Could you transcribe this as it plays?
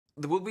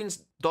the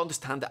woodwinds don't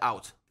stand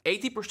out.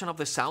 80% of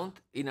the sound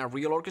in a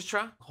real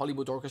orchestra,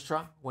 Hollywood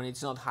orchestra, when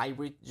it's not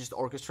hybrid, just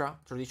orchestra,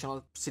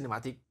 traditional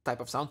cinematic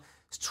type of sound,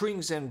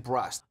 strings and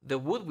brass. The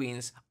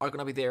woodwinds are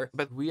gonna be there,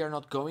 but we are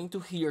not going to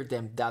hear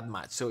them that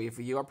much. So if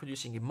you are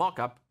producing a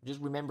mock-up,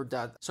 just remember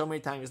that so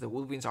many times the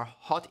woodwinds are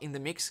hot in the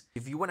mix.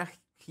 If you wanna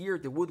hear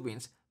the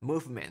woodwinds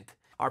movement,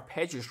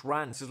 arpeggios,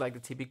 runs, this is like the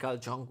typical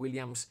John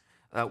Williams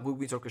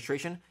woodwinds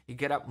orchestration, you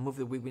gotta move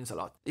the woodwinds a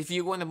lot. If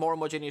you want a more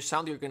homogeneous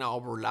sound, you're gonna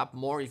overlap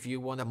more. If you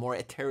want a more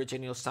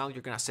heterogeneous sound,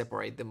 you're gonna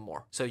separate them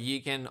more. So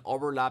you can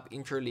overlap,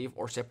 interleave,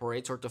 or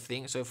separate sort of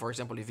thing. So for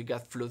example, if you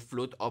got flute,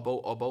 flute,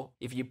 oboe, oboe,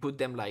 if you put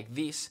them like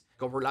this,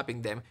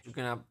 overlapping them, you're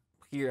gonna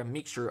hear a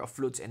mixture of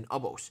flutes and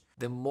oboes.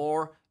 The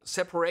more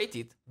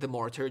separated, the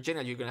more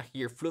heterogeneous you're gonna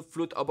hear flute,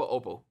 flute, oboe,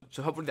 oboe.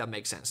 So hopefully that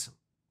makes sense.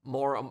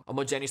 More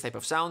homogeneous type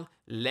of sound,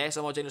 less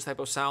homogeneous type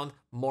of sound,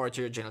 more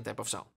heterogeneous type of sound.